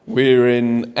We're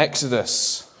in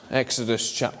Exodus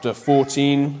chapter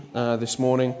 14 this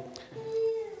morning,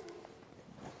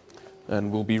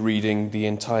 and we'll be reading the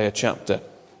entire chapter.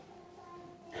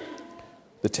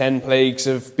 The 10 plagues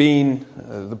have been,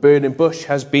 the burning bush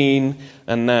has been,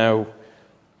 and now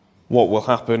what will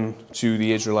happen to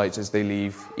the Israelites as they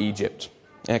leave Egypt.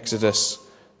 Exodus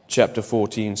chapter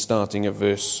 14, starting at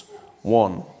verse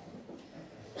 1.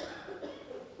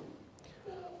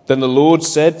 Then the Lord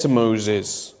said to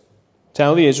Moses,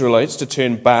 "Tell the Israelites to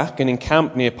turn back and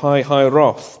encamp near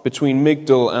Pi-Hahiroth, between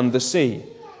Migdol and the sea.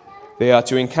 They are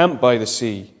to encamp by the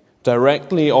sea,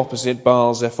 directly opposite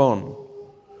Baal-zephon.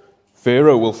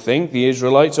 Pharaoh will think the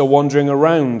Israelites are wandering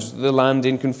around the land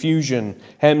in confusion,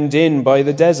 hemmed in by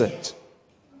the desert.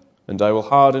 And I will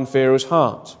harden Pharaoh's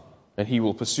heart, and he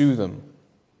will pursue them.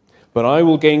 But I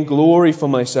will gain glory for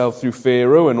myself through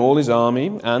Pharaoh and all his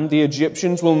army, and the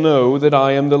Egyptians will know that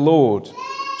I am the Lord."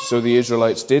 So the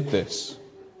Israelites did this.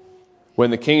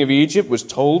 When the king of Egypt was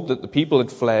told that the people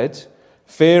had fled,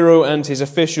 Pharaoh and his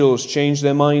officials changed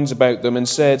their minds about them and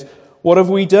said, "What have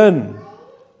we done?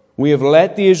 We have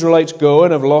let the Israelites go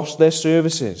and have lost their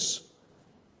services."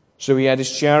 So he had his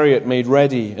chariot made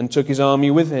ready and took his army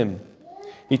with him.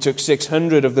 He took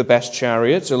 600 of the best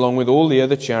chariots, along with all the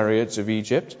other chariots of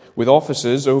Egypt, with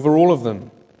officers over all of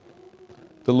them.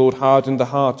 The Lord hardened the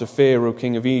heart of Pharaoh,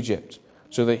 king of Egypt,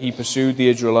 so that he pursued the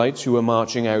Israelites who were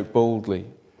marching out boldly.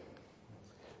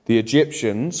 The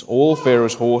Egyptians, all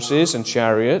Pharaoh's horses and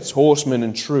chariots, horsemen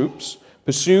and troops,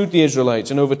 pursued the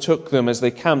Israelites and overtook them as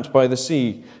they camped by the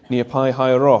sea near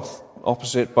Pi-Hahiroth,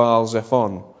 opposite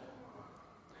Baal-zephon.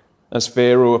 As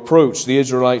Pharaoh approached, the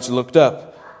Israelites looked up,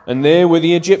 and there were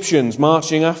the Egyptians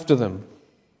marching after them.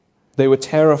 They were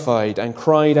terrified and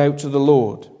cried out to the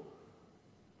Lord.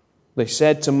 They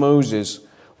said to Moses,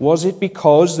 "Was it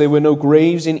because there were no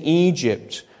graves in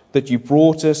Egypt that you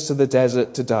brought us to the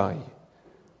desert to die?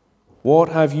 What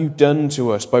have you done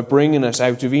to us by bringing us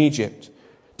out of Egypt?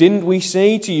 Didn't we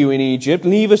say to you in Egypt,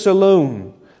 'Leave us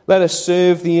alone, let us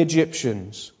serve the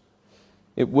Egyptians'?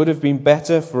 It would have been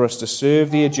better for us to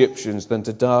serve the Egyptians than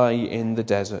to die in the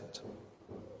desert."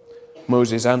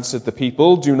 Moses answered the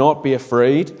people, "Do not be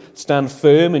afraid. Stand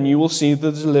firm, and you will see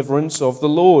the deliverance of the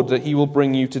Lord that he will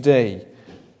bring you today.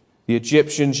 The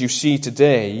Egyptians you see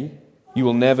today, you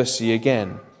will never see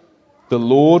again. The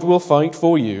Lord will fight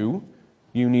for you.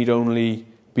 You need only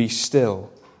be still."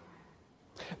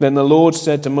 Then the Lord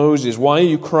said to Moses, "Why are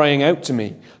you crying out to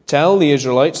me? Tell the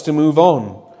Israelites to move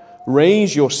on.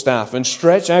 Raise your staff and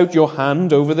stretch out your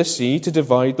hand over the sea to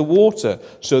divide the water,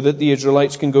 so that the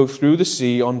Israelites can go through the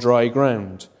sea on dry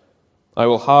ground. I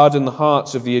will harden the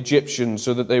hearts of the Egyptians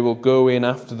so that they will go in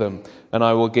after them, and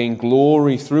I will gain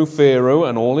glory through Pharaoh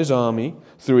and all his army,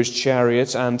 through his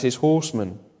chariots and his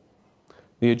horsemen.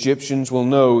 The Egyptians will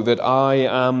know that I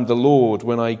am the Lord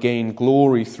when I gain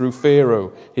glory through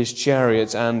Pharaoh, his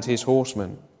chariots and his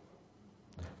horsemen."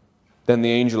 Then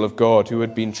the angel of God, who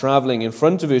had been traveling in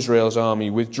front of Israel's army,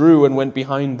 withdrew and went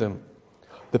behind them.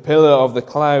 The pillar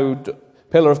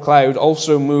of cloud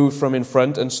also moved from in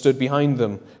front and stood behind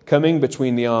them, coming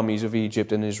between the armies of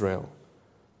Egypt and Israel.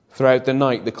 Throughout the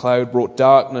night the cloud brought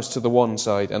darkness to the one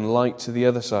side and light to the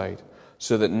other side,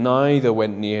 so that neither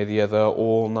went near the other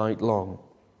all night long.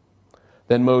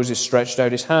 Then Moses stretched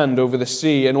out his hand over the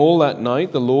sea, and all that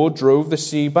night the Lord drove the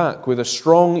sea back with a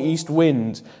strong east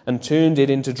wind and turned it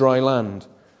into dry land.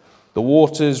 The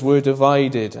waters were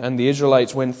divided, and the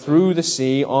Israelites went through the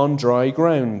sea on dry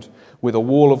ground, with a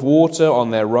wall of water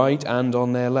on their right and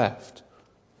on their left.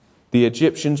 The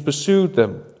Egyptians pursued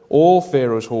them, all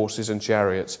Pharaoh's horses and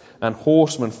chariots, and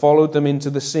horsemen followed them into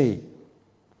the sea.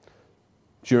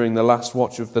 During the last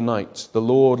watch of the night, the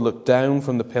Lord looked down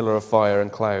from the pillar of fire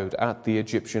and cloud at the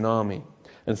Egyptian army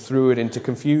and threw it into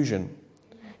confusion.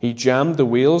 He jammed the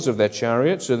wheels of their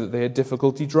chariots so that they had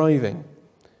difficulty driving.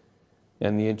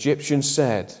 And the Egyptians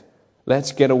said,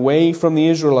 "Let's get away from the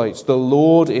Israelites. The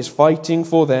Lord is fighting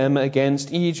for them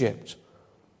against Egypt."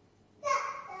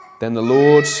 Then the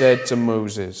Lord said to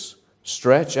Moses,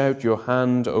 "Stretch out your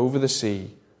hand over the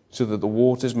sea so that the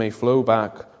waters may flow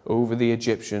back over the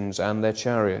Egyptians and their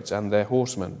chariots and their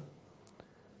horsemen."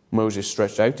 Moses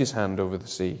stretched out his hand over the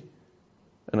sea,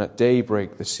 and at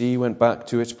daybreak the sea went back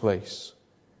to its place.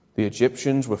 The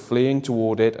Egyptians were fleeing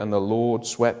toward it, and the Lord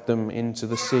swept them into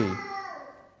the sea.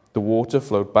 The water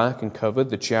flowed back and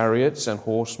covered the chariots and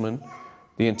horsemen,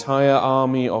 the entire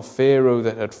army of Pharaoh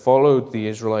that had followed the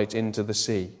Israelites into the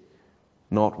sea.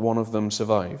 Not one of them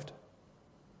survived.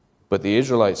 But the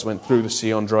Israelites went through the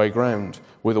sea on dry ground,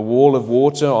 with a wall of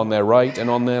water on their right and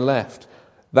on their left.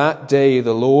 That day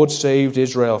the Lord saved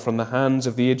Israel from the hands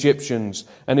of the Egyptians,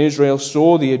 and Israel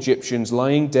saw the Egyptians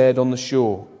lying dead on the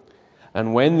shore.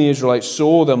 And when the Israelites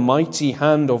saw the mighty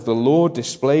hand of the Lord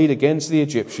displayed against the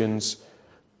Egyptians,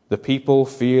 the people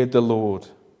feared the Lord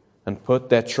and put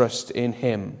their trust in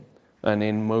him and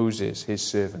in Moses, his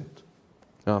servant.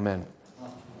 Amen.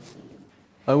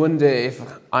 I wonder if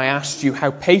I asked you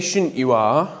how patient you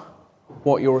are,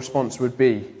 what your response would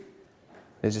be.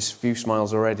 There's a few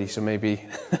smiles already, so maybe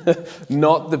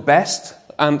not the best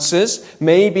answers.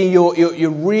 Maybe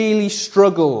you really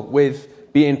struggle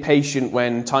with being patient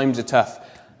when times are tough.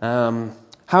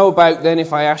 How about then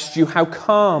if I asked you, how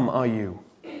calm are you?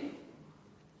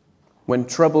 When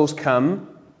troubles come,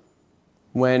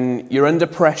 when you're under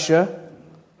pressure,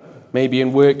 maybe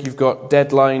in work you've got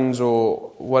deadlines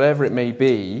or whatever it may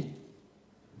be,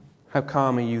 how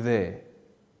calm are you there?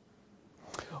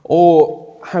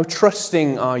 Or how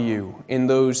trusting are you in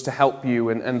those to help you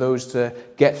and those to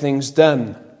get things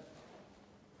done?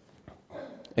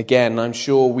 Again, I'm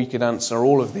sure we could answer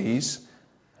all of these,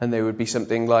 and they would be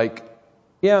something like,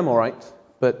 yeah, I'm all right,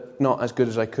 but not as good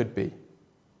as I could be.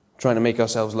 Trying to make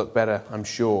ourselves look better, I'm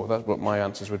sure. That's what my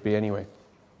answers would be anyway.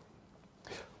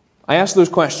 I ask those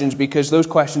questions because those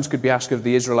questions could be asked of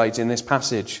the Israelites in this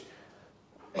passage.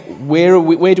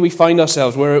 Where do we find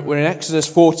ourselves? We're in Exodus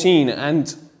 14,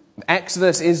 and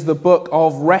Exodus is the book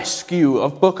of rescue, a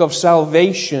book of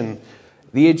salvation.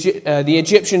 The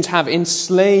Egyptians have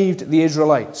enslaved the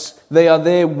Israelites. They are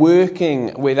there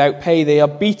working without pay. They are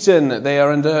beaten. They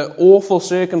are under awful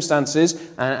circumstances.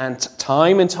 And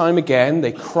time again,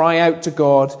 they cry out to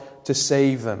God to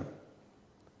save them.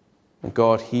 And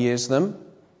God hears them.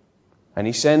 And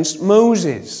he sends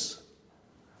Moses.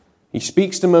 He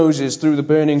speaks to Moses through the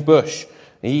burning bush.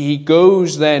 He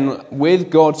goes then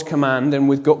with God's command and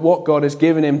with what God has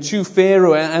given him to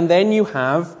Pharaoh. And then you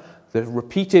have the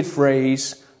repeated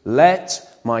phrase,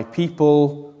 "Let my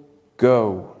people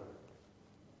go."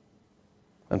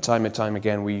 And time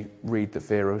again we read that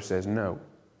Pharaoh says no.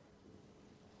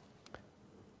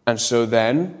 And so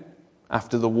then,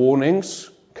 after the warnings,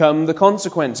 come the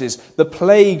consequences. The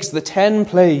plagues, the 10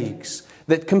 plagues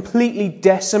that completely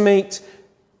decimate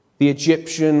the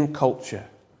Egyptian culture.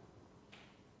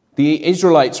 The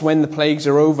Israelites, when the plagues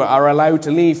are over, are allowed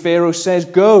to leave. Pharaoh says,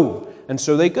 go. And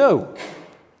so they go.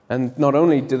 And not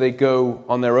only do they go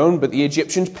on their own, but the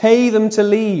Egyptians pay them to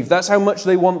leave. That's how much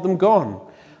they want them gone.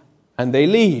 And they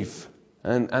leave.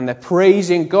 And they're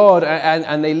praising God.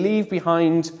 And they leave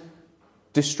behind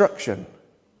destruction.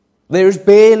 There is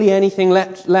barely anything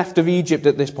left of Egypt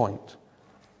at this point.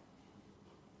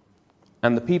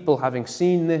 And the people, having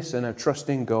seen this and are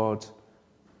trusting God,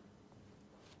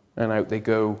 and out they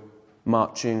go,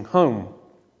 marching home.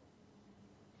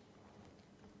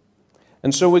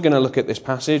 And so we're going to look at this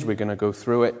passage. We're going to go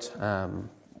through it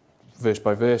verse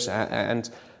by verse. And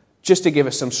just to give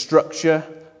us some structure,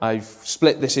 I've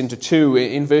split this into two.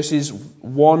 In verses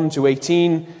 1 to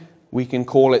 18, we can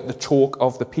call it the talk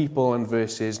of the people. And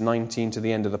verses 19 to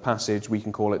the end of the passage, we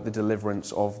can call it the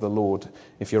deliverance of the Lord.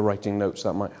 If you're writing notes,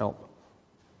 that might help.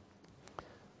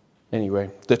 Anyway,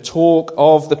 the talk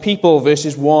of the people,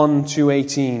 verses 1 to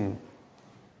 18.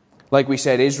 Like we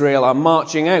said, Israel are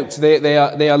marching out. They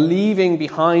are leaving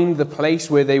behind the place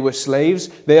where they were slaves.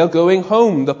 They are going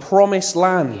home, the promised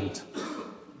land.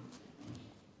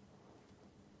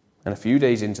 And a few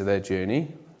days into their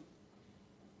journey,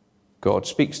 God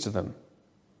speaks to them.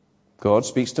 God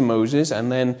speaks to Moses,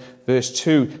 and then verse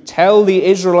 2, tell the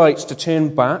Israelites to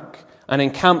turn back and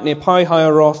encamp near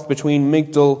Pi-Hahiroth between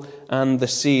Migdol and the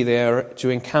sea. They are to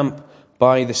encamp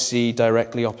by the sea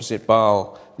directly opposite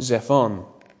Baal Zephon.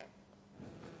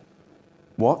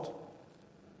 What?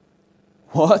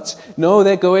 No,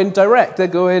 they're going direct. They're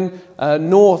going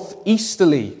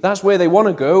northeasterly. That's where they want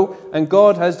to go, and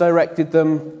God has directed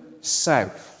them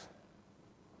south.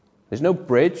 There's no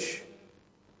bridge.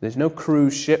 There's no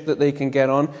cruise ship that they can get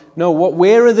on. No,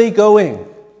 where are they going?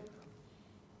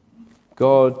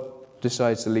 God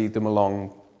decides to lead them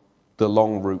along the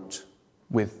long route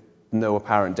with no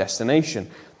apparent destination.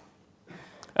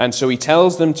 And so he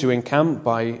tells them to encamp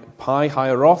by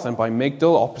Pi-Hahiroth and by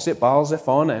Migdol, opposite Baal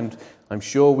Zephon, and I'm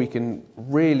sure we can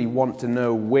really want to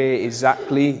know where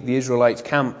exactly the Israelites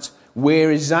camped,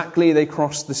 where exactly they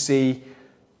crossed the sea,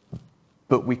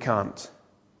 but we can't.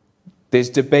 There's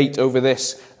debate over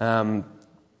this.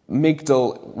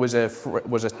 Migdol was a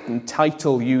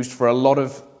title used for a lot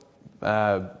of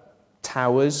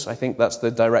towers. I think that's the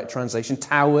direct translation.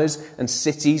 Towers and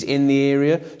cities in the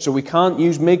area. So we can't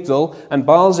use Migdol, and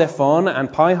Baal Zephon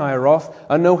and Pi-Hahiroth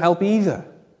are no help either.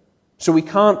 So we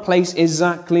can't place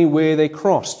exactly where they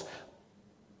crossed.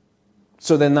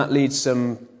 So then that leads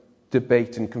some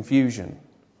debate and confusion.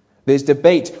 There's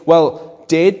debate. Well,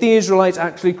 did the Israelites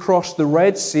actually cross the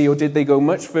Red Sea, or did they go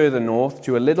much further north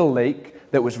to a little lake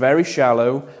that was very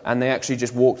shallow, and they actually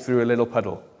just walked through a little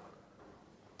puddle?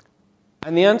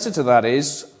 And the answer to that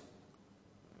is,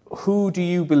 who do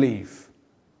you believe?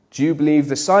 Do you believe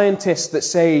the scientists that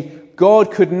say God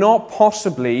could not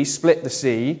possibly split the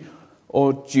sea,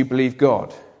 or do you believe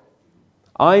God?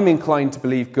 I'm inclined to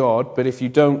believe God, but if you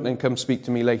don't, then come speak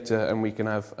to me later and we can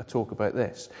have a talk about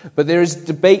this. But there is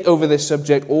debate over this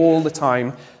subject all the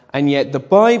time, and yet the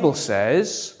Bible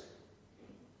says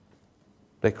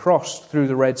they crossed through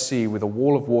the Red Sea with a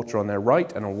wall of water on their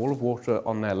right and a wall of water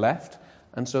on their left,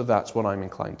 and so that's what I'm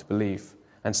inclined to believe.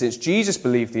 And since Jesus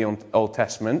believed the Old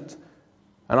Testament,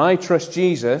 and I trust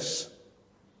Jesus,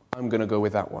 I'm going to go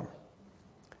with that one.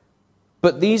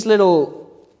 But these little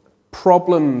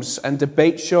problems and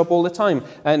debates show up all the time.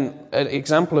 And an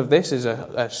example of this is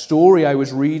a story I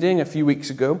was reading a few weeks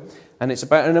ago, and it's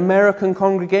about an American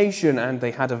congregation, and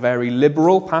they had a very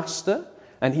liberal pastor,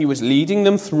 and he was leading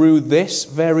them through this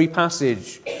very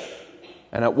passage.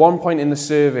 And at one point in the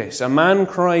service, a man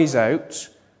cries out,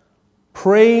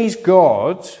 "Praise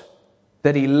God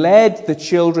that he led the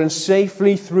children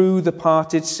safely through the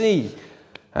parted sea."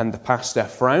 And the pastor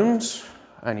frowns,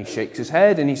 and he shakes his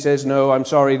head, and he says, "No, I'm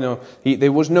sorry, no.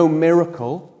 There was no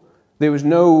miracle. There was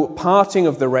no parting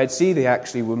of the Red Sea. They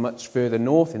actually were much further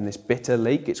north in this bitter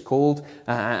lake, it's called,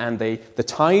 and the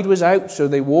tide was out, so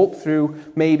they walked through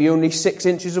maybe only 6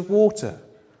 inches of water."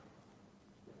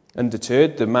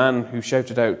 Undeterred, the man who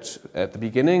shouted out at the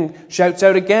beginning shouts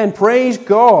out again, "Praise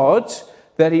God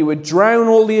that he would drown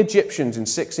all the Egyptians in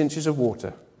 6 inches of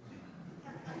water."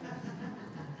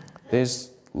 There's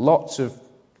lots of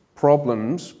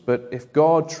problems, but if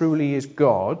God truly is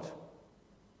God,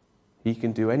 he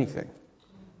can do anything.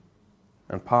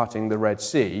 And parting the Red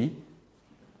Sea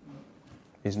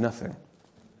is nothing.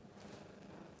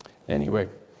 Anyway,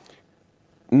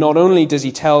 not only does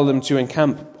he tell them to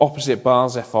encamp opposite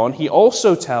Baal-zephon, he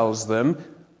also tells them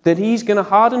that he's going to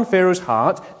harden Pharaoh's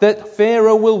heart, that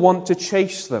Pharaoh will want to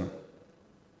chase them.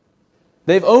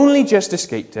 They've only just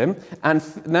escaped him, and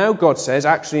now God says,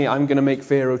 actually, I'm going to make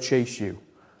Pharaoh chase you.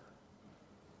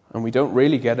 And we don't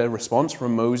really get a response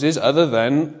from Moses other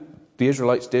than the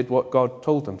Israelites did what God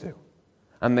told them to.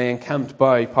 And they encamped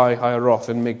by Pi-Hahiroth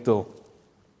and Migdol.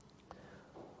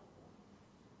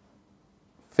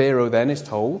 Pharaoh then is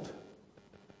told,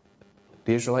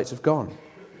 the Israelites have gone.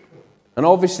 And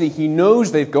obviously he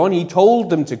knows they've gone. He told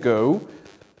them to go.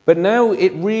 But now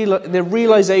the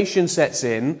realization sets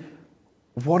in,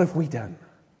 what have we done?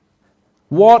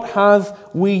 What have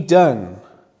we done?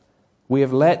 We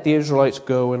have let the Israelites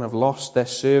go and have lost their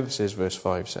services, verse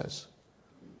 5 says.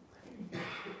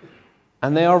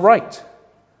 And they are right.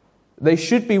 They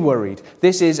should be worried.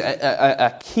 This is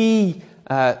a key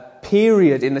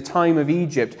period in the time of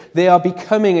Egypt. They are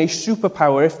becoming a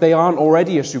superpower if they aren't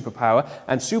already a superpower.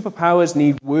 And superpowers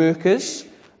need workers.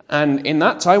 And in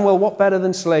that time, well, what better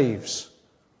than slaves?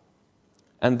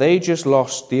 And they just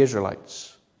lost the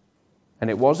Israelites. And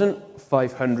it wasn't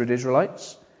 500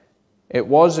 Israelites. It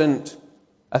wasn't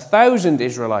 1,000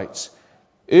 Israelites.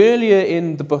 Earlier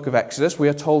in the book of Exodus, we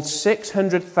are told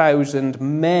 600,000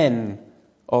 men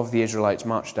of the Israelites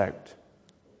marched out.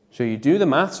 So you do the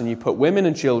maths and you put women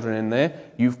and children in there,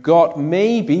 you've got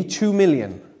maybe 2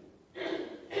 million.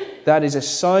 That is a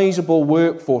sizable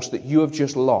workforce that you have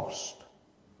just lost.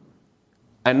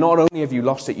 And not only have you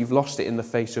lost it, you've lost it in the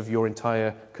face of your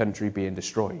entire country being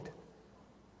destroyed.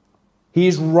 He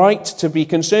is right to be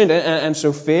concerned. And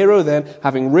so Pharaoh then,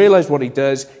 having realized what he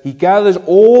does, he gathers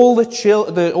all the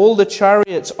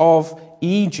chariots of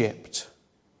Egypt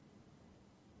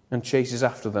and chases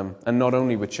after them. And not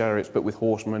only with chariots, but with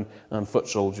horsemen and foot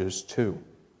soldiers too.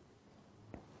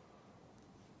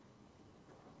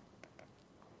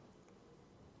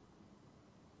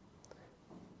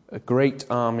 A great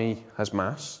army has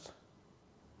massed.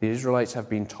 The Israelites have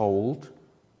been told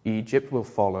Egypt will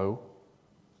follow.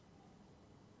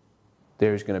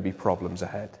 There is going to be problems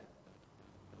ahead.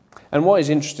 And what is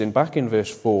interesting, back in verse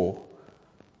 4,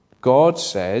 God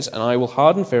says, "And I will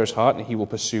harden Pharaoh's heart, and he will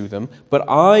pursue them, but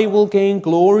I will gain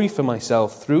glory for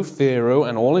myself through Pharaoh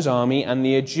and all his army, and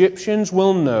the Egyptians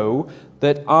will know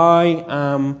that I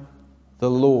am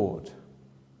the Lord."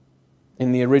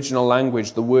 In the original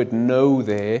language, the word know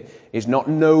there is not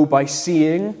know by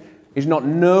seeing, is not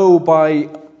know by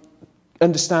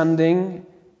understanding,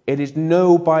 it is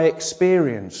know by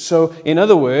experience. So, in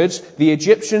other words, the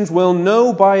Egyptians will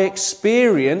know by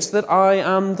experience that I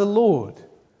am the Lord.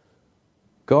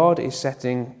 God is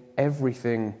setting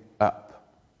everything up.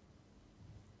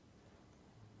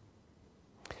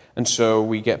 And so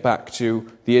we get back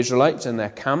to the Israelites, and they're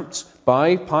camped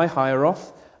by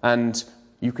Pi-Hahiroth, and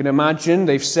you can imagine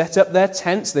they've set up their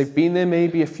tents. They've been there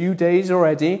maybe a few days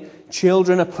already.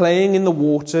 Children are playing in the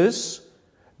waters.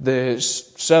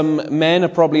 Some men are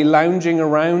probably lounging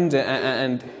around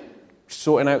and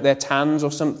sorting out their tans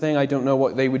or something. I don't know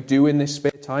what they would do in this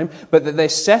spare time. But they're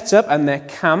set up and they're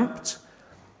camped.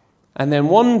 And then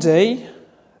one day,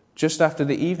 just after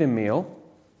the evening meal,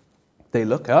 they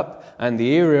look up, and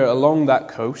the area along that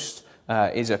coast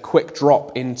is a quick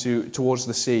drop towards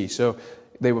the sea. So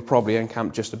they were probably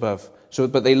encamped just above.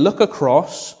 But they look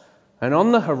across, and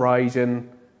on the horizon,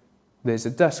 there's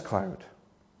a dust cloud.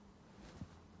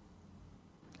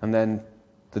 And then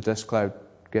the dust cloud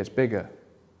gets bigger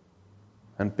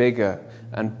and bigger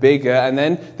and bigger. And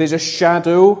then there's a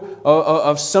shadow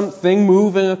of something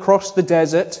moving across the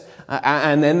desert.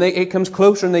 And then it comes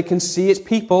closer and they can see its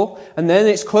people. And then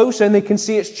it's closer and they can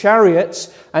see its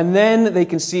chariots. And then they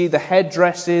can see the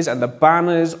headdresses and the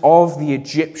banners of the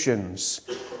Egyptians.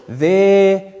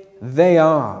 There they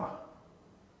are.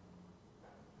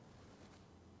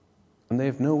 And they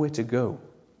have nowhere to go.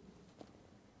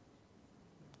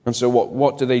 And so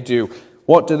what do they do?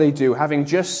 What do they do? Having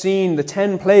just seen the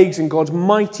 10 plagues and God's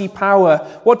mighty power,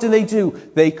 what do?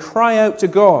 They cry out to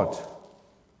God.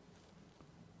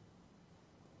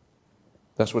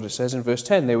 That's what it says in verse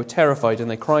 10. They were terrified and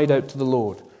they cried out to the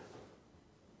Lord.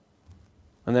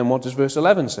 And then what does verse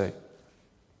 11 say?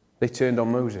 They turned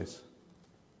on Moses.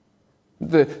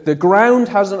 The ground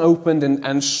hasn't opened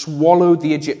and swallowed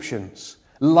the Egyptians.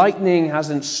 Lightning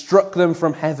hasn't struck them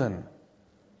from heaven.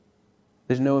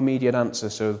 There's no immediate answer,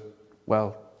 so,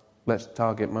 let's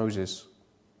target Moses.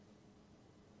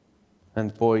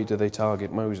 And boy, do they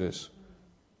target Moses.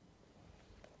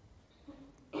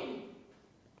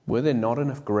 Were there not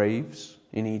enough graves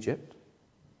in Egypt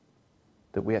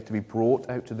that we had to be brought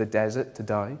out to the desert to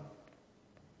die?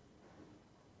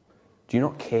 Do you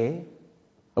not care?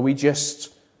 Are we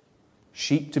just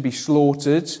sheep to be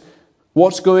slaughtered?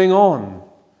 What's going on?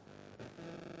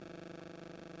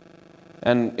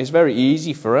 And it's very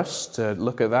easy for us to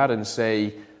look at that and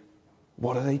say,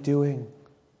 what are they doing?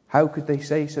 How could they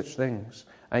say such things?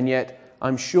 And yet,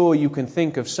 I'm sure you can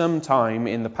think of some time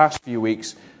in the past few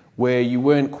weeks where you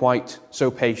weren't quite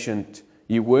so patient,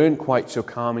 you weren't quite so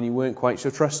calm, and you weren't quite so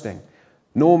trusting.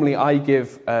 Normally, I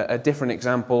give a different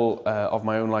example of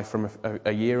my own life from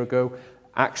a year ago.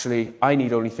 Actually, I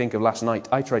need only think of last night.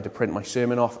 I tried to print my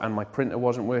sermon off, and my printer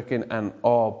wasn't working, and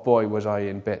oh boy, was I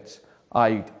in bits.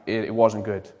 It wasn't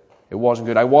good. It wasn't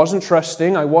good. I wasn't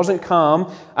trusting, I wasn't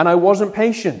calm, and I wasn't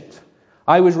patient.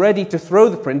 I was ready to throw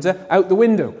the printer out the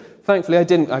window. Thankfully, I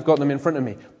didn't. I've got them in front of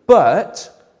me.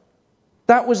 But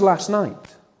that was last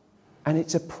night, and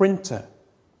it's a printer.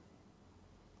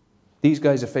 These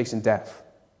guys are facing death.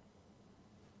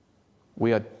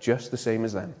 We are just the same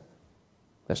as them.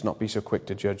 Let's not be so quick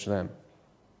to judge them.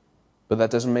 But that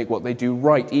doesn't make what they do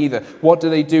right either. What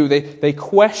do? They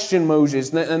question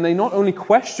Moses, and they not only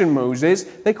question Moses,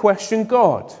 they question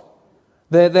God.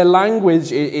 Their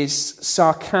language is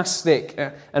sarcastic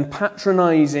and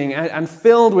patronizing and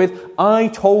filled with, I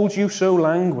told you so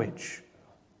language.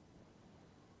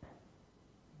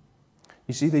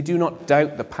 You see, they do not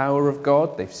doubt the power of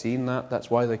God. They've seen that. That's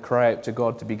why they cry out to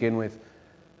God to begin with.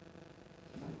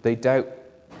 They doubt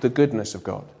the goodness of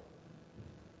God.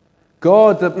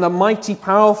 God, the mighty,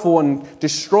 powerful one,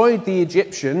 destroyed the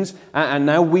Egyptians, and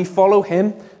now we follow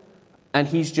him, and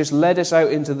he's just led us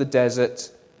out into the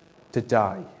desert to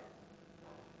die.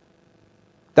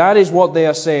 That is what they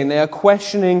are saying. They are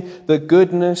questioning the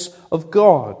goodness of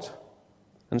God.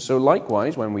 And so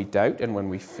likewise, when we doubt and when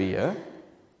we fear,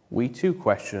 we too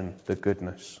question the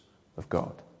goodness of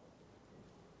God.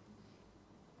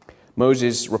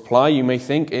 Moses' reply, you may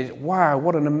think, is, wow,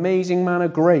 what an amazing man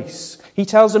of grace. He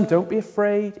tells them, don't be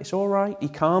afraid, it's all right. He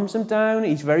calms them down,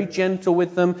 he's very gentle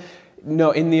with them.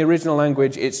 No, in the original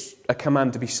language, it's a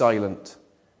command to be silent.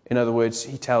 In other words,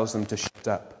 he tells them to shut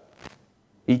up.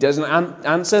 He doesn't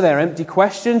answer their empty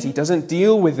questions. He doesn't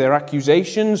deal with their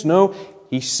accusations. No,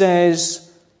 he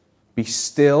says, be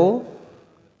still,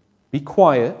 be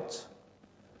quiet,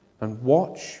 and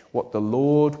watch what the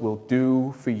Lord will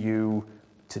do for you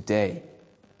today.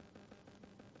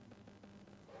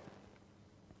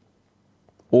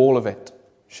 All of it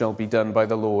shall be done by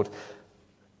the Lord.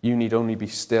 You need only be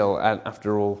still, and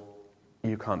after all,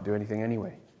 you can't do anything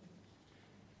anyway.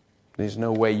 There's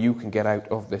no way you can get out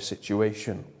of this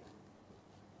situation.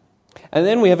 And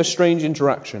then we have a strange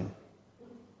interaction.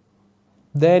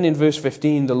 Then in verse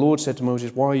 15, the Lord said to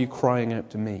Moses, why are you crying out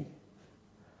to me?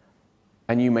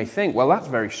 And you may think, well, that's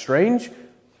very strange.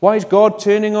 Why is God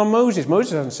turning on Moses?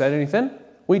 Moses hasn't said anything.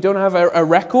 We don't have a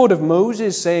record of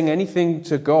Moses saying anything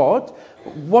to God.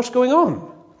 What's going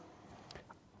on?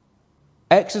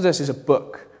 Exodus is a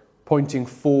book pointing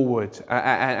forward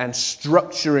and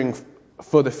structuring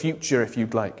for the future, if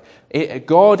you'd like.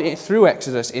 God, through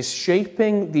Exodus, is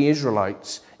shaping the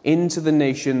Israelites into the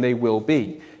nation they will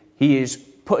be. He is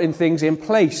putting things in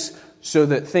place so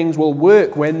that things will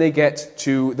work when they get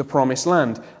to the promised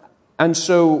land. And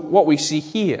so what we see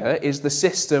here is the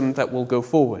system that will go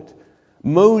forward.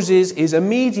 Moses is a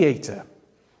mediator.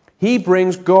 He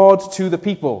brings God to the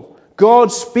people.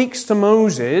 God speaks to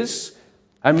Moses,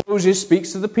 and Moses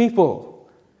speaks to the people.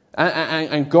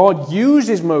 And God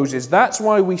uses Moses. That's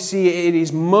why we see it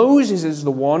is Moses is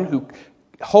the one who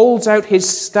holds out his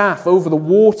staff over the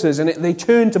waters, and they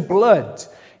turn to blood.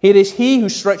 It is he who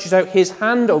stretches out his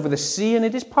hand over the sea, and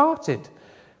it is parted.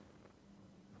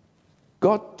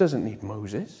 God doesn't need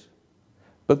Moses,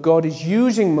 but God is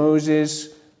using Moses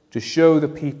to show the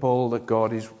people that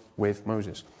God is with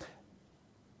Moses.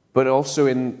 But also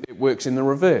it works in the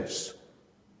reverse.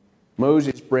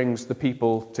 Moses brings the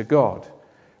people to God.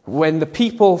 When the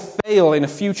people fail in a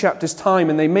few chapters'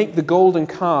 time and they make the golden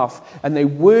calf and they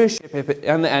worship it,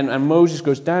 and Moses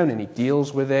goes down and he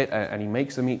deals with it and he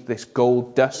makes them eat this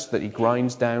gold dust that he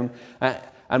grinds down.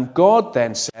 And God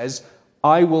then says,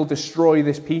 I will destroy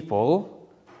this people.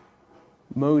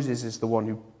 Moses is the one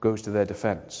who goes to their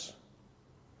defense.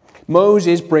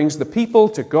 Moses brings the people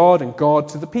to God and God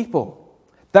to the people.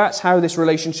 That's how this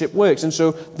relationship works. And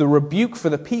so the rebuke for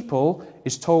the people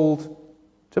is told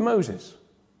to Moses.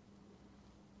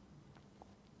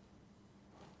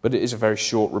 But it is a very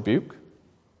short rebuke.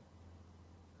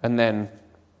 And then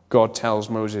God tells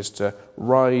Moses to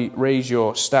raise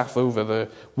your staff over the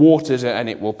waters and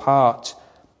it will part.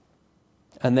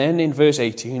 And then in verse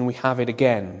 18 we have it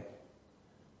again.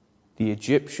 The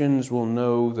Egyptians will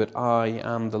know that I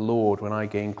am the Lord when I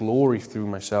gain glory for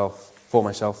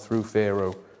myself through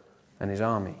Pharaoh and his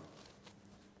army.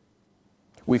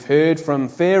 We've heard from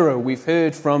Pharaoh, we've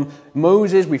heard from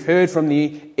Moses, we've heard from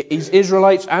the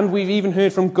Israelites, and we've even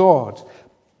heard from God.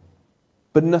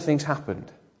 But nothing's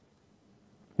happened.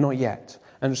 Not yet.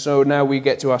 And so now we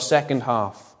get to our second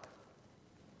half.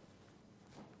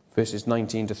 Verses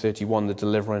 19 to 31, the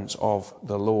deliverance of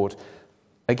the Lord.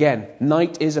 Again,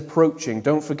 night is approaching.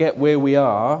 Don't forget where we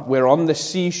are. We're on the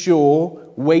seashore,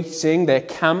 waiting. They're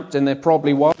camped, and they're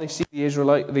probably, while they see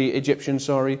the Egyptians,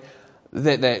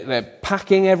 they're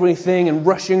packing everything and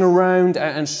rushing around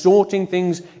and sorting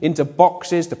things into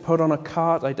boxes to put on a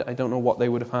cart. I don't know what they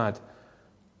would have had.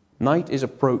 Night is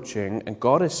approaching, and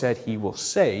God has said he will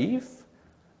save,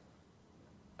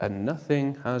 and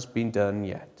nothing has been done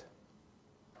yet.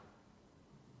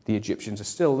 The Egyptians are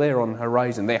still there on the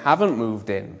horizon. They haven't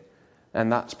moved in.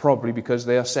 And that's probably because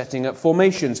they are setting up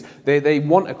formations. They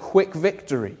want a quick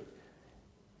victory.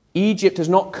 Egypt has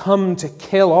not come to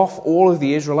kill off all of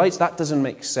the Israelites. That doesn't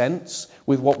make sense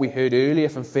with what we heard earlier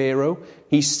from Pharaoh.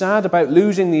 He's sad about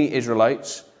losing the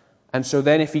Israelites. And so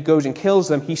then if he goes and kills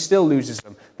them, he still loses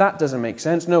them. That doesn't make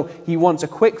sense. No, he wants a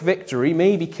quick victory,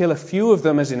 maybe kill a few of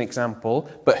them as an example,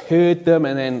 but herd them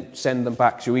and then send them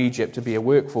back to Egypt to be a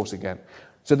workforce again.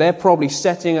 So they're probably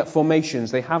setting up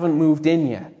formations. They haven't moved in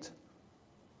yet.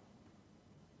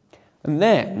 And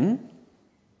then,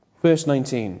 verse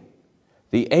 19,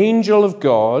 the angel of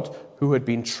God who had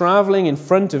been traveling in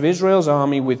front of Israel's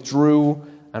army withdrew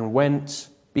and went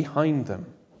behind them.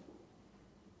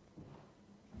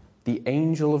 The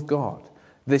angel of God,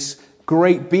 this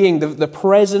great being, the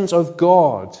presence of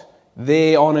God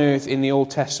there on earth in the Old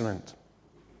Testament.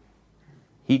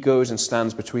 He goes and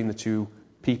stands between the two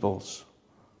peoples.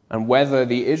 And whether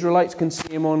the Israelites can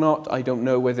see him or not, I don't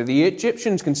know. Whether the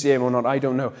Egyptians can see him or not, I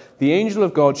don't know. The angel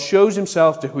of God shows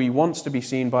himself to who he wants to be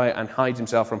seen by and hides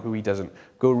himself from who he doesn't.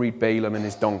 Go read Balaam and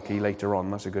his donkey later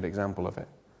on. That's a good example of it.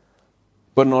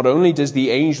 But not only does the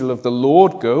angel of the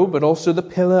Lord go, but also the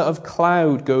pillar of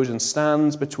cloud goes and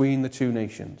stands between the two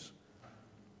nations.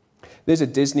 There's a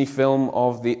Disney film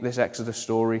of this Exodus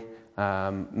story.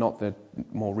 Not the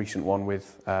more recent one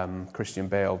with Christian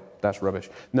Bale. That's rubbish.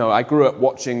 No, I grew up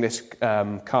watching this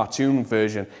cartoon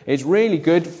version. It's really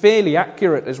good, fairly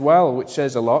accurate as well, which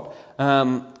says a lot.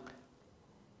 And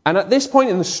at this point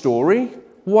in the story,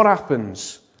 what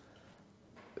happens?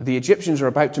 The Egyptians are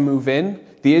about to move in.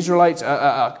 The Israelites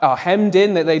are hemmed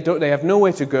in. They have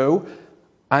nowhere to go.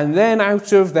 And then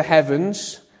out of the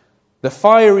heavens, the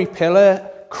fiery pillar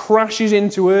crashes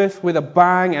into earth with a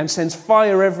bang and sends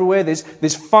fire everywhere.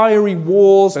 There's fiery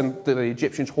walls, and the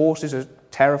Egyptians' horses are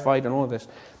terrified and all of this.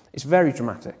 It's very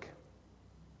dramatic.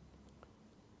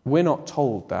 We're not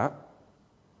told that.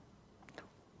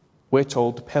 we're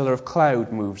told the pillar of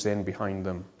cloud moves in behind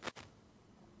them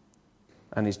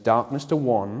and is darkness to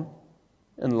one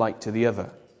and light to the other.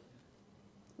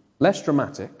 Less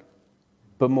dramatic,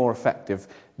 but more effective.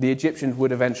 The Egyptians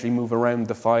would eventually move around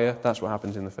the fire. That's what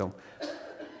happens in the film.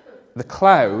 The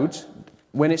cloud,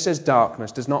 when it says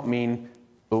darkness, does not mean,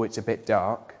 oh, it's a bit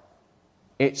dark.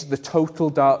 It's the total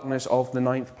darkness of the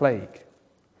 9th plague.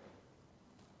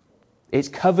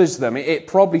 It covers them. It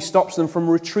probably stops them from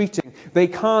retreating. They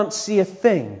can't see a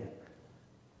thing.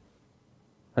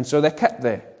 And so they're kept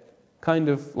there, kind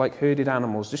of like herded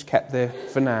animals, just kept there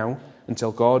for now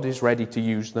until God is ready to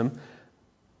use them.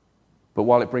 But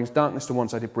while it brings darkness to one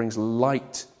side, it brings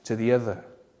light to the other.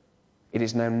 It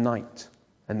is now night,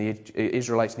 and the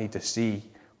Israelites need to see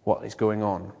what is going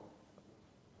on.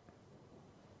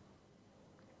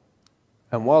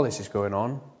 And while this is going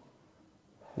on,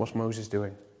 what's Moses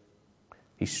doing?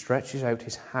 He stretches out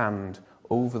his hand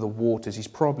over the waters. He's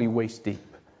probably waist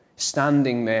deep,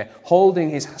 standing there, holding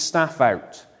his staff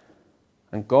out.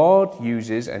 And God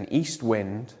uses an east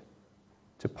wind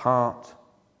to part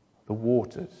the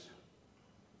waters.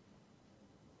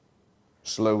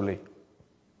 Slowly.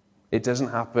 It doesn't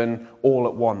happen all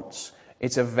at once.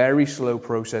 It's a very slow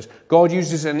process. God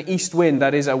uses an east wind,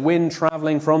 that is a wind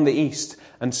traveling from the east.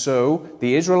 And so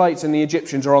the Israelites and the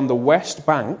Egyptians are on the west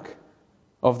bank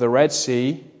of the Red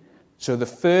Sea. So the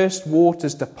first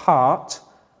waters to part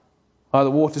are the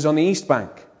waters on the east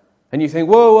bank. And you think,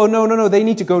 whoa, no, they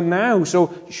need to go now.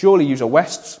 So surely use a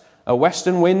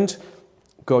western wind.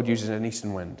 God uses an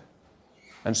eastern wind.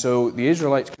 And so the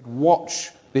Israelites could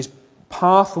watch this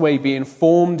pathway being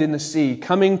formed in the sea,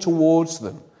 coming towards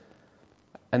them.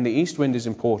 And the east wind is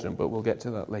important, but we'll get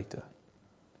to that later.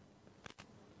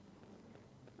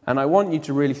 And I want you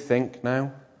to really think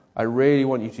now. I really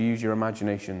want you to use your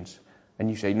imaginations. And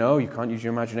you say, no, you can't use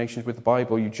your imaginations with the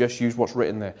Bible. You just use what's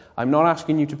written there. I'm not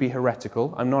asking you to be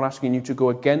heretical. I'm not asking you to go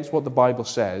against what the Bible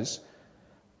says.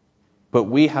 But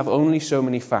we have only so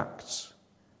many facts.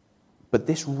 But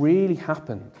this really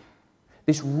happened.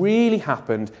 This really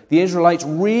happened. The Israelites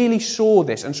really saw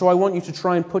this. And so I want you to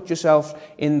try and put yourself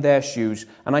in their shoes.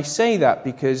 And I say that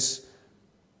because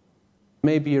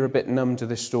maybe you're a bit numb to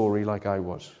this story like I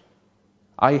was.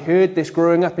 I heard this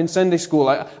growing up in Sunday school.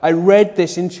 I read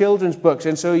this in children's books.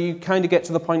 And so you kind of get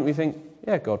to the point where you think,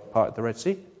 yeah, God parted the Red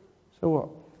Sea. So what?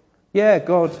 Yeah,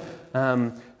 God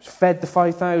fed the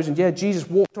 5,000. Yeah, Jesus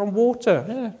walked on water.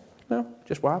 Yeah, no,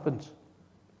 just what happens.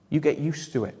 You get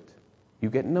used to it. You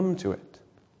get numb to it.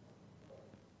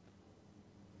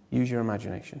 Use your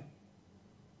imagination.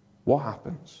 What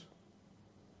happens?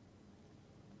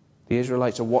 The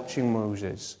Israelites are watching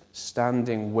Moses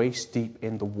standing waist deep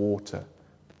in the water,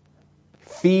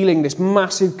 feeling this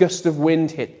massive gust of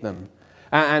wind hit them.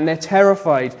 And they're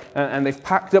terrified, and they've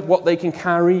packed up what they can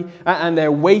carry, and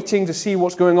they're waiting to see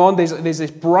what's going on. There's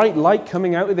this bright light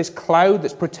coming out of this cloud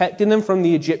that's protecting them from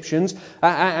the Egyptians,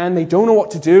 and they don't know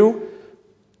what to do.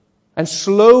 And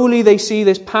slowly they see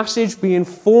this passage being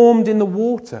formed in the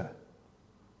water.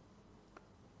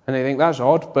 And they think, that's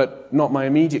odd, but not my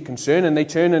immediate concern. And they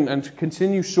turn and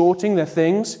continue sorting their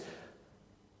things.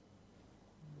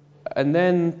 And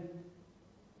then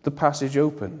the passage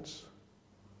opens.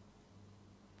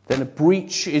 Then a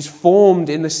breach is formed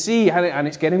in the sea, and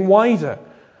it's getting wider.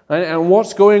 And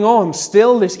what's going on?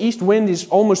 Still, this east wind is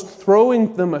almost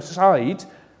throwing them aside.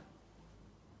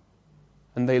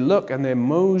 And they look, and there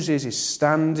Moses is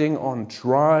standing on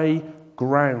dry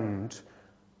ground,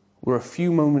 where a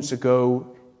few moments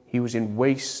ago he was in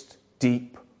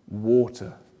waist-deep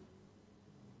water.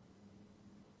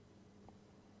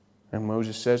 And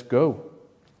Moses says, go.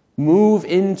 Move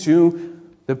into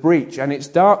the breach. And it's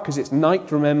dark because it's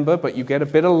night, remember, but you get a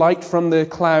bit of light from the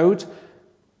cloud.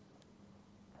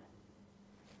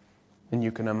 And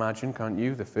you can imagine, can't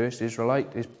you? The first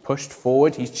Israelite is pushed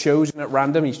forward. He's chosen at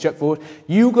random. He's chucked forward.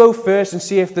 You go first and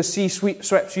see if the sea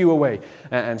sweeps you away.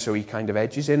 And so he kind of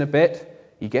edges in a bit.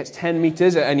 He gets 10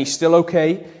 meters and he's still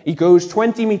okay. He goes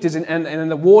 20 meters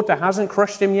and the water hasn't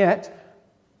crushed him yet.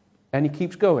 And he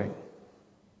keeps going.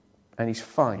 And he's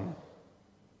fine.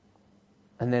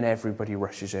 And then everybody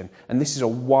rushes in. And this is a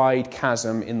wide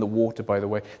chasm in the water, by the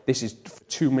way. This is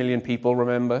 2 million people,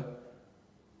 remember?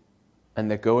 And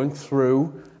they're going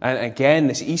through. And again,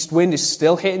 this east wind is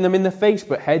still hitting them in the face,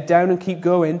 but head down and keep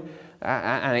going.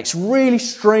 And it's really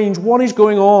strange. What is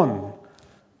going on?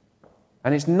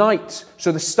 And it's night,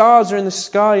 so the stars are in the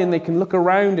sky and they can look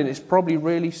around, and it's probably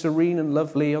really serene and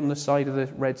lovely on the side of the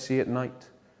Red Sea at night.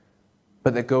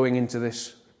 But they're going into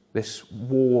this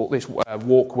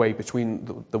walkway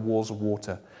between the walls of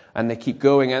water. And they keep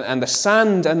going, and the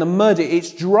sand and the mud,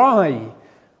 it's dry.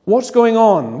 What's going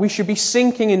on? We should be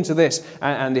sinking into this.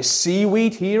 And there's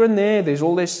seaweed here and there. There's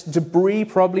all this debris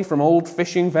probably from old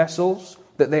fishing vessels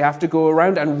that they have to go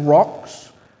around, and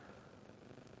rocks.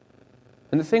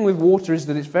 And the thing with water is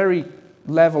that it's very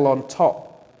level on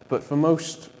top. But for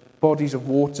most bodies of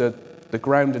water, the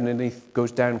ground underneath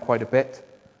goes down quite a bit.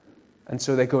 And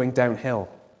so they're going downhill.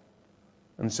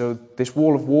 And so this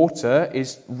wall of water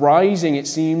is rising, it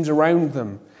seems, around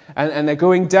them. And they're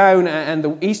going down, and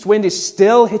the east wind is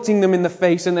still hitting them in the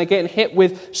face, and they're getting hit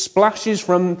with splashes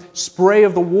from spray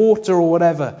of the water or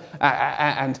whatever.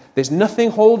 And there's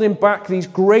nothing holding back these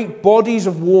great bodies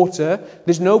of water.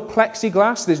 There's no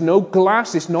plexiglass, there's no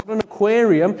glass, it's not an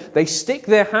aquarium. They stick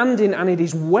their hand in, and it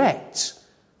is wet.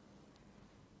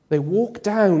 They walk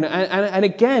down, and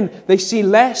again, they see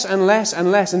less and less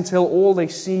and less until all they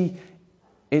see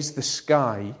is the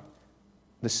sky.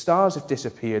 The stars have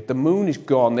disappeared. The moon is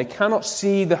gone. They cannot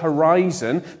see the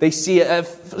horizon. They see a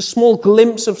small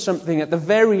glimpse of something at the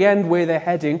very end where they're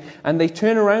heading, and they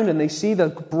turn around and they see the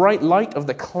bright light of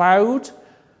the cloud,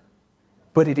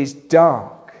 but it is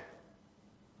dark.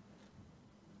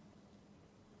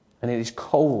 And it is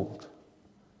cold.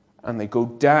 And they go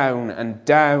down and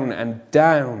down and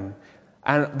down.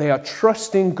 And they are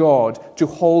trusting God to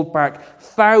hold back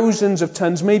thousands of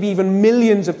tons, maybe even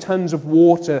millions of tons of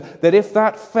water, that if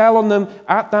that fell on them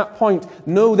at that point,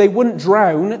 no, they wouldn't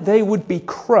drown, they would be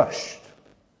crushed.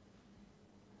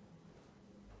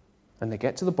 And they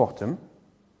get to the bottom,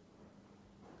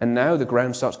 and now the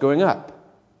ground starts going up.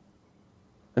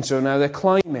 And so now they're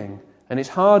climbing, and it's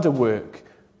harder work.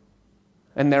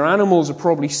 And their animals are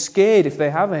probably scared if they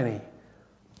have any.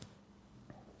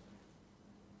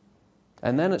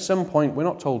 And then at some point, we're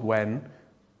not told when,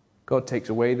 God takes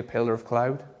away the pillar of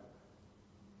cloud.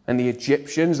 And the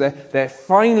Egyptians, they're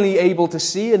finally able to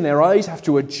see, and their eyes have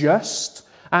to adjust.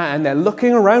 And they're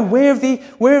looking around, where have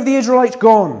the Israelites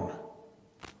gone?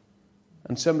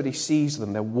 And somebody sees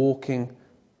them. They're walking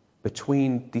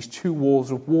between these two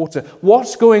walls of water.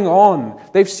 What's going on?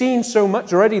 They've seen so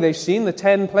much already. They've seen the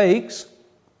 10 plagues.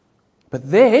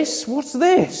 But this, what's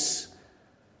this?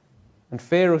 And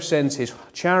Pharaoh sends his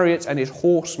chariots and his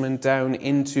horsemen down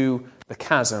into the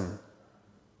chasm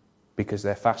because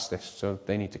they're fastest, so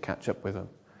they need to catch up with them.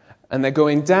 And they're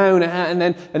going down, and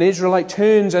then an Israelite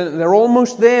turns, and they're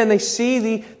almost there, and they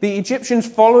see the Egyptians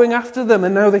following after them,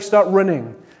 and now they start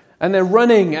running. And they're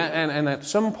running, and at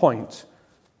some point,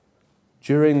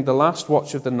 during the last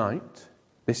watch of the night,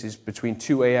 this is between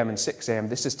 2 a.m. and 6 a.m.,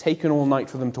 this has taken all night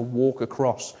for them to walk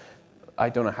across. I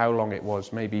don't know how long it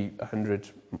was, maybe 100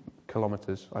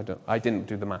 kilometers. I didn't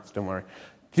do the maths, don't worry.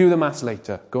 Do the maths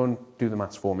later. Go and do the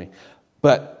maths for me.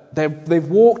 But they've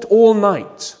walked all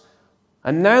night.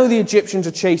 And now the Egyptians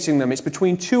are chasing them. It's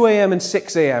between 2 a.m. and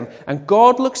 6 a.m. And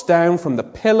God looks down from the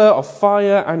pillar of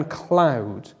fire and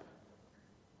cloud.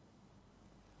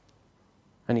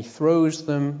 And he throws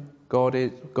them,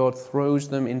 God throws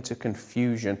them into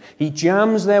confusion. He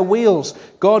jams their wheels.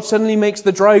 God suddenly makes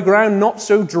the dry ground not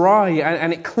so dry,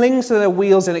 and it clings to their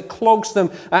wheels and it clogs them,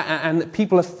 and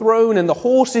people are thrown, and the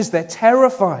horses, they're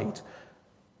terrified.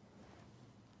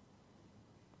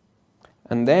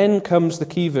 And then comes the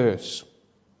key verse.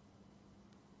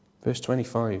 Verse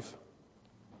 25.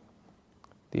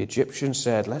 The Egyptians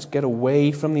said, "Let's get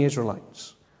away from the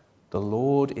Israelites. The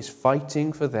Lord is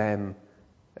fighting for them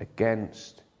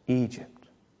against Egypt."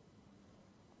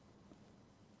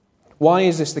 Why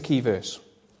is this the key verse?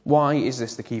 Why is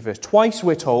this the key verse? Twice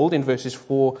we're told in verses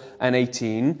 4 and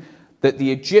 18 that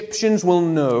the Egyptians will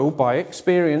know by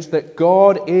experience that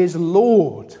God is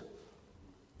Lord.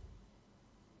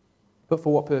 But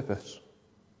for what purpose?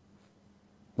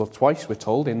 Well, twice we're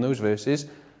told in those verses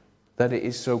that it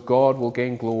is so God will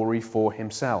gain glory for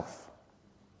himself.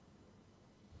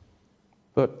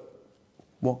 But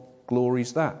what glory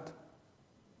is that?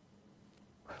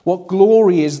 What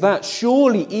glory is that?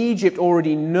 Surely Egypt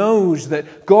already knows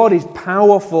that God is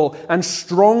powerful and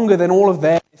stronger than all of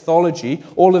their mythology,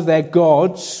 all of their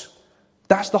gods.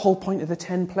 That's the whole point of the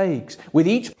 10 plagues. With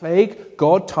each plague,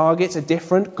 God targets a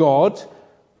different god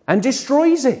and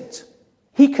destroys it.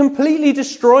 He completely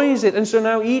destroys it. And so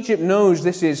now Egypt knows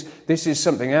this is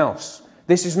something else.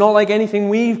 This is not like anything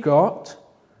we've got.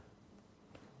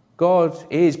 God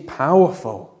is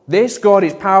powerful. This God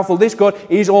is powerful. This God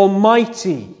is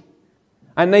almighty.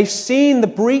 And they've seen the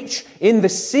breach in the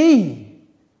sea.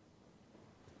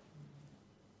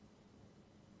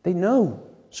 They know.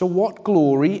 So what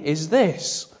glory is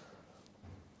this?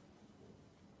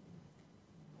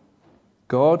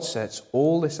 God sets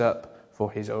all this up for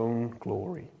his own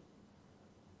glory.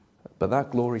 But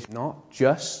that glory is not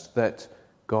just that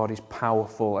God is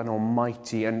powerful and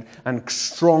almighty and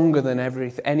stronger than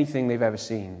anything they've ever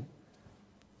seen.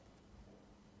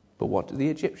 But what do the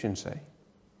Egyptians say?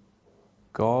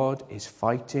 God is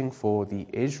fighting for the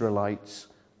Israelites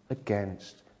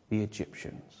against the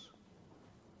Egyptians.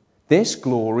 This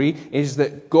glory is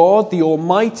that God, the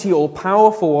almighty,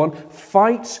 all-powerful one,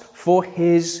 fights for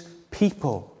his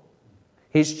people,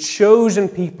 his chosen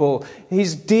people,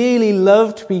 his dearly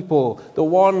loved people, the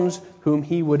ones whom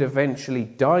he would eventually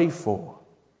die for.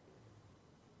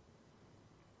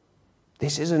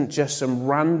 This isn't just some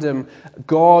random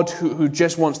God who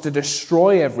just wants to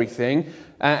destroy everything,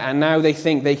 and now they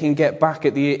think they can get back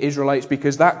at the Israelites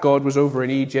because that God was over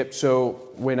in Egypt, so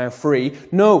we're now free.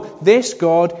 No, this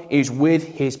God is with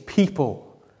his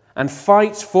people and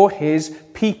fights for his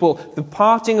people. The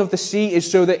parting of the sea is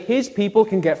so that his people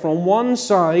can get from one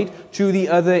side to the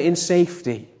other in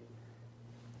safety.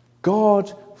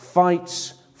 God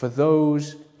fights for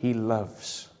those he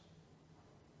loves.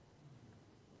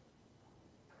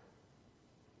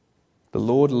 The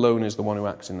Lord alone is the one who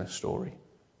acts in this story.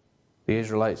 The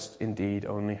Israelites indeed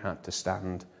only had to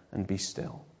stand and be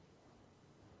still.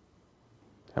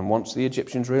 And once the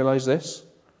Egyptians realize this,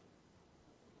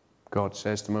 God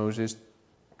says to Moses,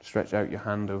 stretch out your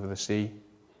hand over the sea,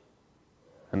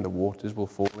 and the waters will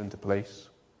fall into place.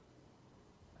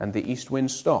 And the east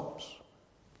wind stops.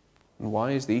 And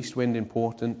why is the east wind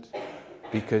important?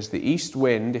 Because the east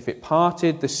wind, if it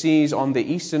parted the seas on the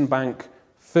eastern bank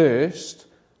first,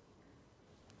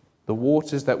 the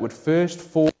waters that would first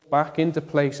fall back into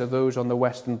place are those on the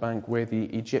western bank where the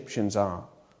Egyptians are.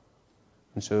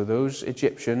 And so those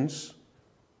Egyptians,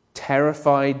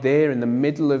 terrified there in the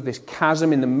middle of this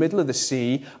chasm, in the middle of the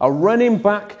sea, are running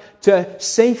back to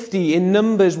safety in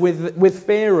numbers with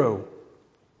Pharaoh.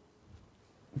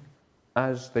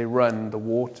 As they run, the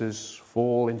waters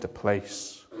fall into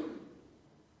place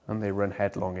and they run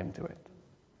headlong into it.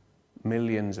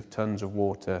 Millions of tons of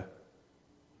water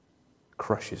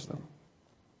crushes them.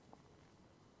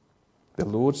 The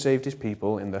Lord saved his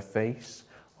people in the face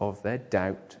of their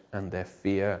doubt and their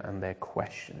fear and their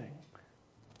questioning.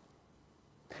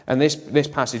 And this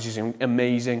passage is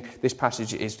amazing. This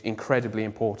passage is incredibly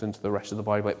important to the rest of the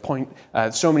Bible.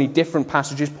 So many different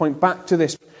passages point back to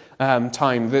this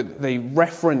time that they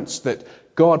reference that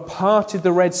God parted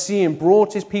the Red Sea and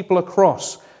brought his people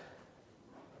across.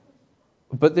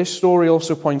 But this story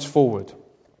also points forward.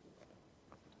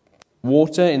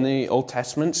 Water in the Old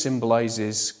Testament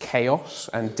symbolizes chaos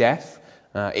and death.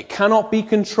 It cannot be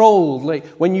controlled. Like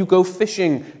when you go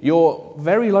fishing, you're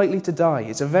very likely to die.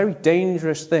 It's a very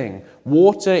dangerous thing.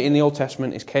 Water in the Old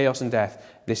Testament is chaos and death.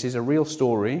 This is a real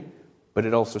story, but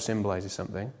it also symbolizes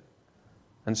something.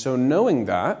 And so knowing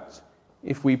that,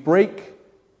 if we break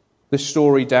the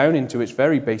story down into its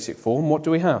very basic form, what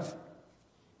do we have?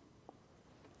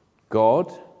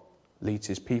 God leads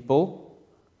his people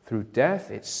through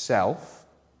death itself,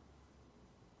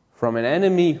 from an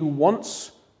enemy who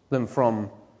wants them from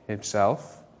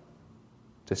himself,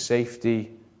 to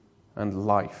safety and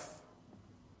life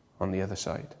on the other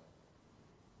side.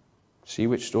 See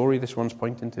which story this one's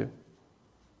pointing to?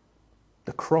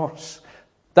 The cross.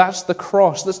 That's the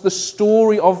cross. That's the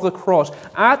story of the cross.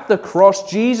 At the cross,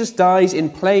 Jesus dies in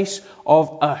place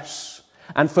of us.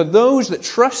 And for those that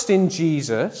trust in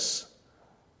Jesus,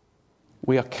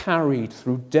 we are carried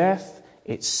through death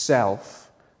itself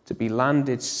to be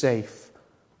landed safe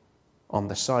on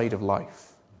the side of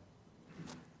life.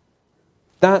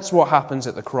 That's what happens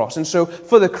at the cross. And so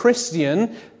for the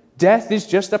Christian, death is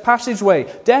just a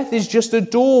passageway. Death is just a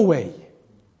doorway.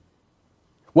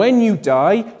 When you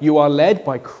die, you are led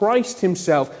by Christ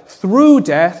himself through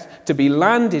death to be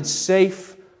landed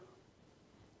safe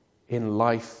in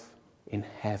life in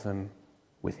heaven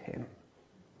with him.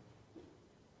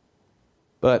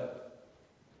 But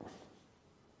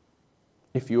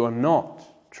if you are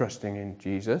not trusting in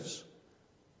Jesus,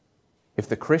 if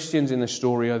the Christians in the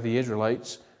story are the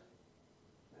Israelites,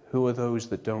 who are those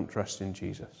that don't trust in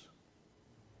Jesus?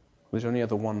 There's only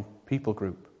other one people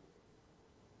group,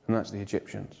 and that's the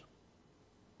Egyptians.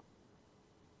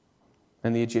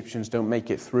 And the Egyptians don't make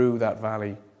it through that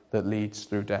valley that leads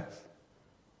through death.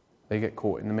 They get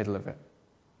caught in the middle of it.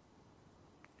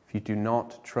 If you do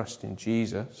not trust in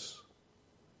Jesus,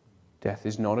 death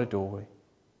is not a doorway.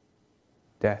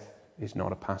 Death is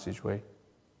not a passageway.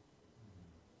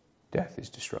 Death is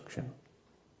destruction.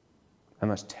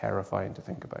 And that's terrifying to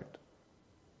think about.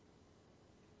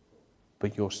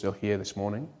 But you're still here this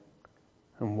morning.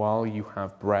 And while you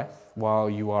have breath, while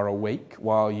you are awake,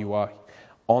 while you are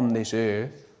on this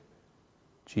earth,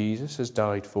 Jesus has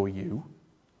died for you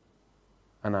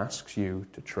and asks you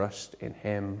to trust in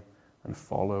him and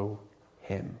follow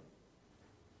him.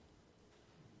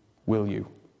 Will you?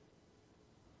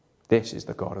 This is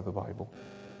the God of the Bible.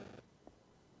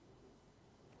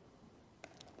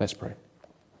 Let's pray.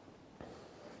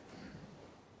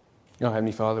 Oh,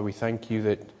 Heavenly Father, we thank you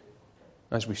that,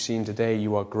 as we've seen today,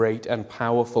 you are great and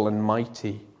powerful and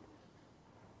mighty.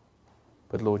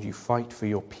 But Lord, you fight for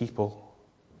your people.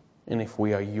 And if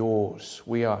we are yours,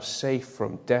 we are safe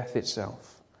from death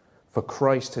itself. For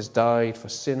Christ has died for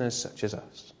sinners such as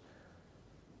us.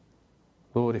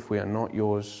 Lord, if we are not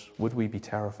yours, would we be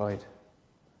terrified?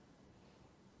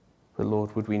 But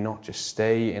Lord, would we not just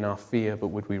stay in our fear, but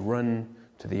would we run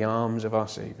to the arms of our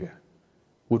Saviour?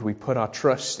 Would we put our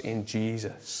trust in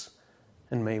Jesus?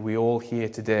 And may we all here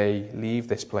today leave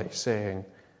this place saying,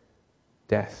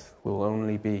 death will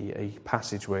only be a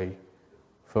passageway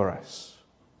for us.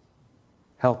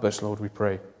 Help us, Lord, we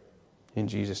pray. In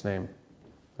Jesus' name,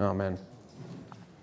 amen.